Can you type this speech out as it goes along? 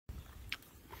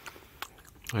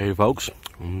Hey folks,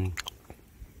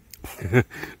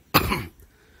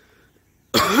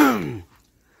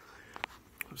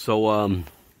 so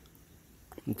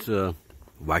it's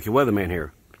Wacky Weatherman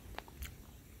here.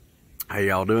 How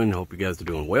y'all doing? Hope you guys are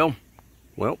doing well.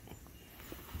 Well,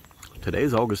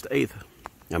 today's August 8th.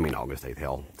 I mean August 8th,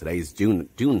 hell. Today's June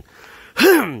June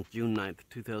 9th,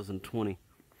 2020.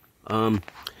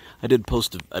 I did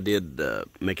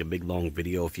make a big long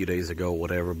video a few days ago,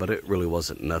 whatever, but it really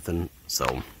wasn't nothing, so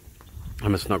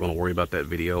I'm just not going to worry about that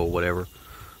video or whatever.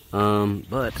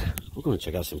 But we're going to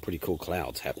check out some pretty cool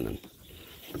clouds happening.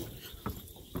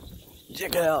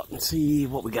 Check it out and see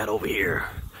what we got over here.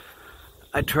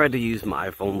 I tried to use my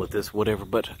iPhone with this, whatever,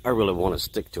 but I really want to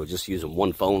stick to it. Just using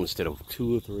one phone instead of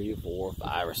 2 or 3 or 4 or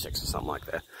 5 or 6 or something like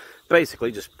that.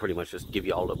 Basically, just pretty much just give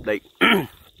you all an update.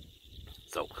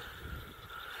 So,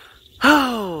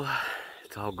 oh,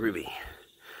 it's all groovy.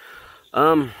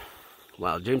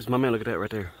 Wow, James, my man, look at that right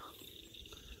there.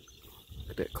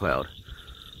 Look at that cloud.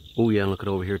 Oh yeah, look at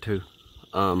over here too.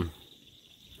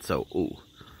 So, ooh,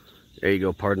 there you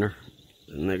go, partner.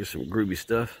 And there's some groovy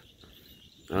stuff.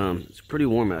 It's pretty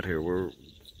warm out here.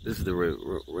 This is the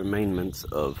remainments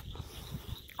of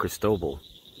Cristobal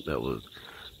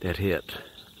that hit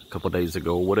a couple days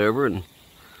ago, whatever, and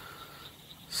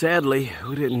sadly,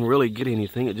 we didn't really get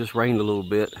anything. It just rained a little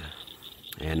bit,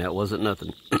 and that wasn't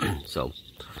nothing. So,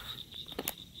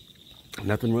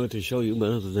 nothing really to show you, but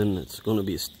other than it's going to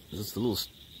be just a little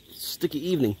sticky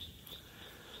evening.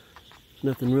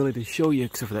 Nothing really to show you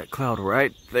except for that cloud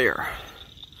right there.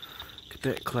 Look at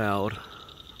that cloud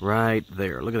right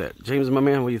there. Look at that. James, my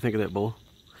man, what do you think of that, boy?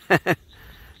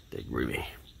 Big groovy.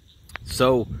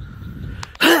 So,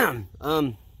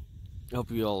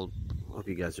 hope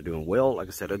you guys are doing well. Like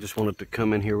I said, I just wanted to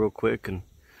come in here real quick and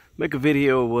make a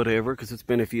video or whatever, because it's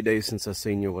been a few days since I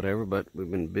seen you or whatever, but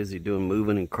we've been busy doing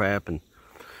moving and crap, and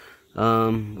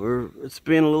it's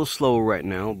been a little slow right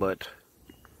now, but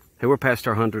hey, we're past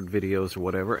our 100 videos or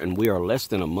whatever, and we are less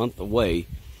than a month away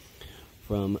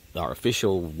from our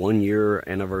official 1-year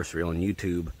anniversary on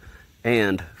YouTube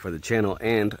and for the channel,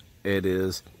 and it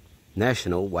is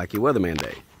National Wacky Weatherman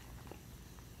Day.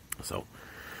 So,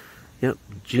 yep,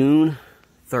 June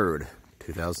 3rd,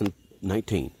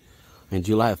 2019, and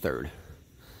July 3rd.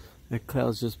 That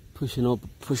cloud's just pushing up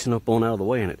on out of the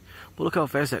way in it. But look how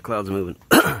fast that cloud's moving.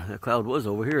 That cloud was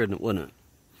over here, wasn't it?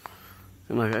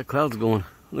 Seems like that cloud's going.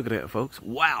 Look at that, folks.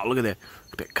 Wow, look at that.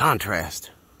 Look at that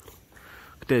contrast.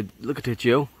 Look at that,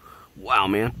 yo. Wow,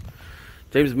 man.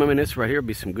 James, my man, this right here would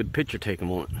be some good picture taking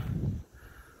on it.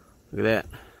 Look at that.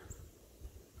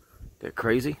 That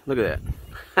crazy? Look at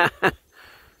that.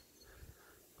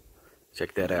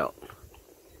 Check that out.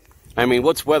 I mean,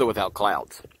 what's weather without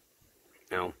clouds?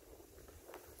 Now,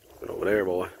 get over there,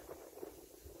 boy.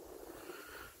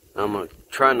 I'm going to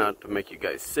try not to make you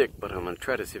guys sick, but I'm going to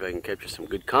try to see if I can capture some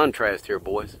good contrast here,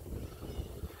 boys.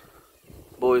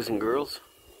 Boys and girls.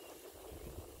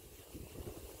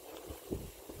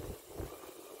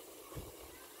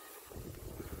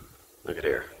 Look at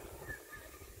here.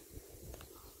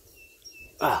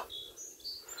 Ah.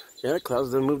 Yeah, that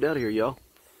cloud's done moved out of here, y'all.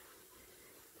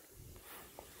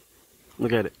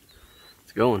 Look at it.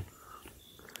 It's going.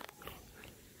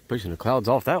 Pushing the clouds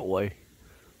off that way.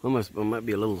 There might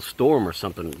be a little storm or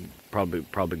something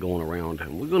probably going around.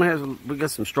 And we got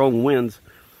some strong winds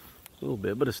a little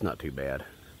bit, but it's not too bad.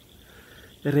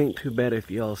 It ain't too bad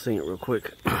if y'all seen it real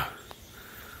quick.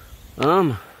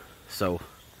 So,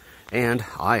 and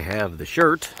I have the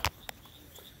shirt.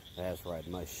 That's right,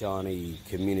 my Shawnee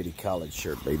Community College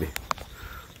shirt, baby.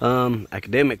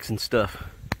 Academics and stuff.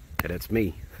 Yeah, that's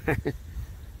me.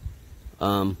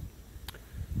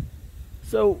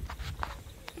 So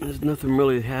there's nothing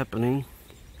really happening.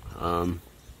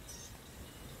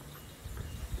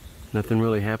 Nothing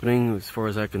really happening as far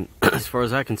as I can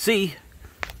see.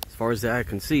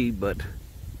 But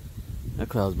that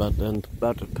cloud's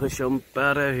about to push them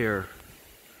out of here.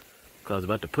 Cloud's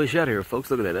about to push out of here, folks.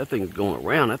 Look at that. That thing's going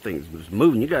around. That thing's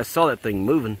moving. You guys saw that thing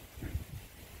moving.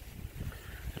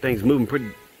 That thing's moving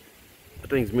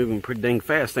pretty dang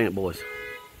fast, ain't it, boys?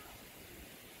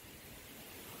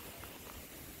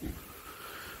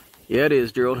 Yeah, it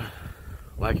is, Gerald.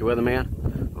 Wacky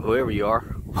Weatherman, whoever you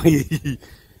are. And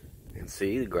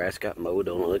see, the grass got mowed.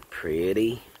 Don't it look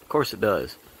pretty? Of course it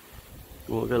does.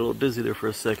 Well, I got a little dizzy there for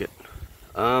a second.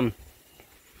 So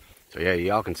yeah,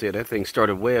 y'all can see it. That thing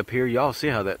started way up here. Y'all see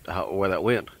where that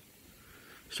went?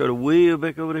 Started way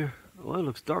back over there. Well, it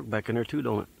looks dark back in there too,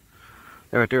 don't it?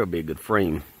 That right there will be a good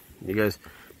frame. You guys,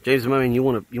 James, I mean, you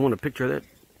want a picture of that?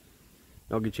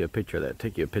 I'll get you a picture of that.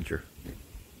 Take you a picture.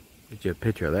 Get you a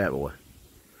picture of that, boy.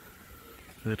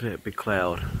 Look at that big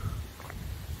cloud.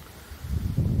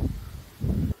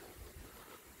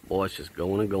 Boy, it's just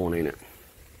going and going, ain't it?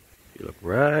 You look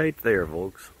right there,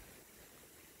 folks.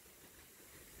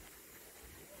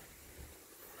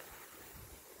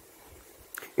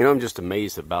 You know, I'm just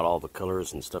amazed about all the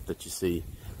colors and stuff that you see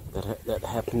that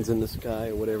happens in the sky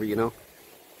or whatever, you know.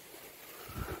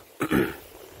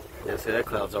 Yeah, see, that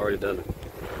cloud's already done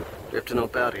drifting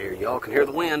up out of here. Y'all can hear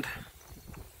the wind.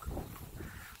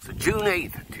 So June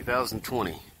 8th,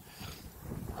 2020.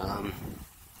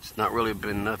 It's not really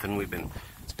been nothing.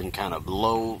 It's been kind of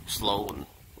low, slow, and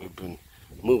we've been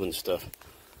moving stuff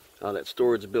out of that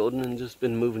storage building and just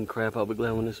been moving crap. I'll be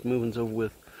glad when this moving's over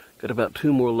with. Got about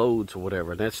 2 more loads or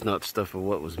whatever. And that's not stuff of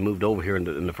what was moved over here in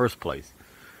the first place.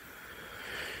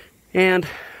 And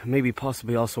maybe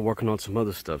possibly also working on some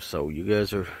other stuff. So you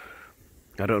guys are,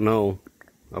 I don't know.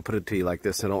 I'll put it to you like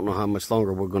this. I don't know how much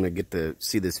longer we're going to get to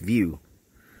see this view.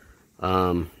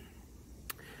 So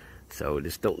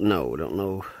just don't know. Don't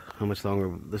know how much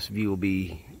longer this view will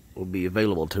be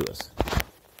available to us.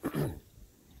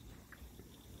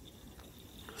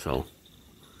 So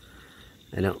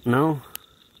I don't know.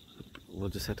 We'll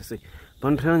just have to see. But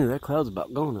I'm telling you, that cloud's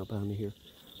about gone up out of here.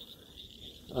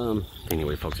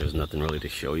 Anyway, folks, there's nothing really to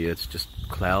show you. It's just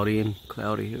cloudy and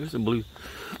cloudy. There's the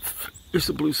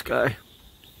blue sky.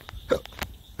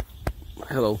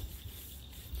 Hello.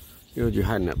 You're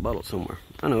hiding that bottle somewhere.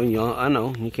 I know, I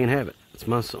know. You can't have it. It's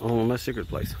my secret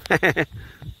place.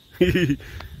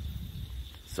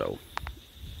 So.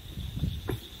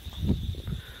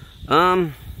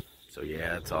 So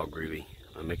yeah, it's all groovy.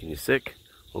 I'm making you sick.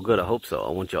 Well, good. I hope so. I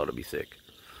want y'all to be sick.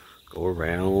 Go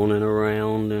around and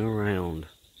around and around.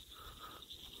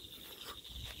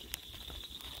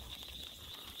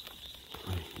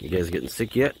 You guys getting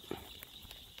sick yet?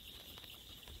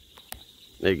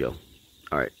 There you go.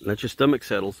 Alright, let your stomach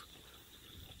settles.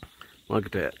 Look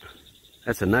at that.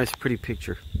 That's a nice, pretty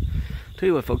picture. Tell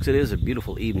you what, folks, it is a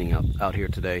beautiful evening out here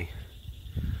today.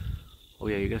 Oh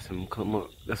yeah, you got some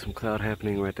cloud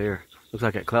happening right there. Looks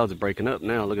like that cloud's breaking up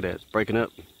now. Look at that. It's breaking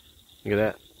up. Look at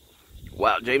that.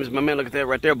 Wow, James, my man, look at that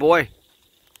right there, boy.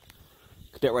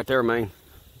 Look at that right there, man.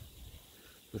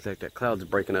 Looks like that cloud's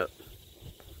breaking up.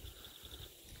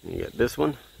 You got this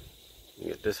one.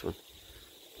 You got this one.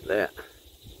 That.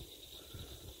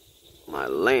 My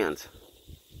lands.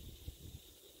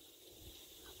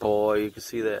 Boy, you can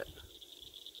see that.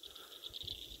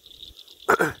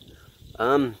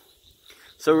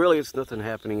 So really it's nothing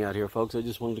happening out here, folks. I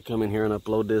just wanted to come in here and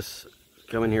upload this.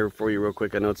 Come in here for you real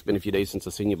quick. I know it's been a few days since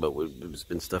I've seen you, but there's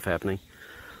been stuff happening.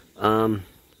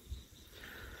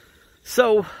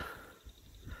 So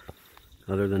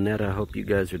other than that, I hope you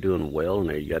guys are doing well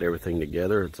and you got everything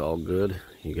together. It's all good.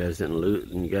 You guys didn't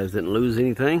lose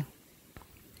anything.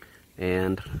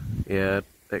 And yeah,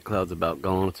 that cloud's about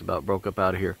gone. It's about broke up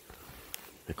out of here.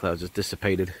 The cloud just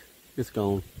dissipated. It's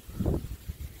gone.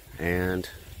 And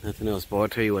nothing else. Boy, I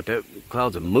tell you what, that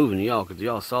clouds are moving, y'all, because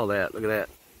y'all saw that. Look at that.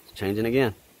 It's changing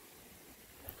again.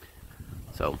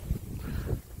 So,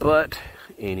 but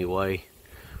anyway,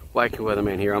 Wacky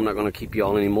Weatherman here. I'm not going to keep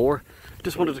y'all anymore.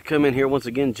 Just wanted to come in here once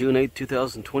again, June 8th,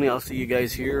 2020. I'll see you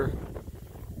guys here.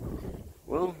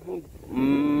 Well,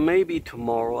 maybe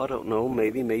tomorrow. I don't know.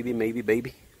 Maybe,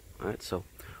 baby. Alright, so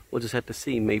we'll just have to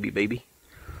see. Maybe, baby.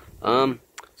 So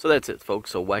that's it,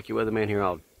 folks. So Wacky Weatherman here.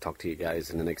 I'll talk to you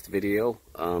guys in the next video.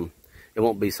 It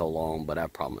won't be so long, but I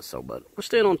promise so. But we're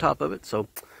staying on top of it. So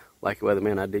Wacky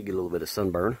Weatherman, I did get a little bit of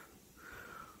sunburn.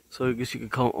 So I guess you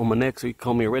could call on my neck, so you could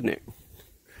call me a redneck.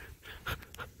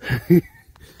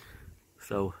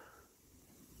 So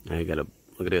now you gotta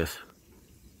look at this.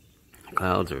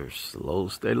 Clouds are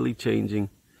steadily changing.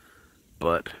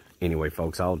 But anyway,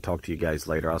 folks, I'll talk to you guys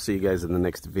later. I'll see you guys in the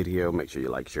next video. Make sure you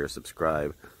like, share,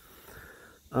 subscribe.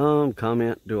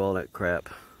 Comment, do all that crap.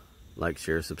 Like,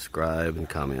 share, subscribe, and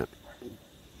comment.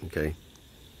 Okay?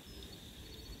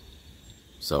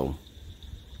 So,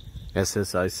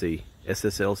 SSLC.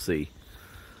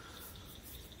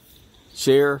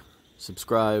 Share,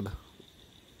 subscribe,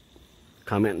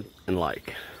 comment, and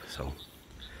like. So,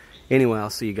 anyway, I'll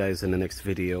see you guys in the next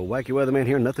video. Wacky Weatherman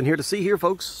here. Nothing here to see here,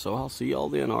 folks. So, I'll see y'all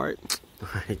then, alright?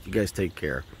 You guys take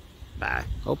care. Bye.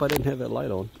 Hope I didn't have that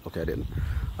light on. Okay, I didn't.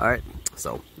 Alright,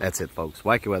 so that's it, folks.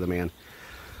 Wacky Weatherman.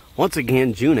 Once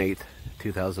again, June 8th,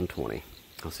 2020.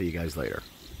 I'll see you guys later.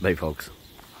 Bye, folks.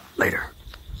 Later.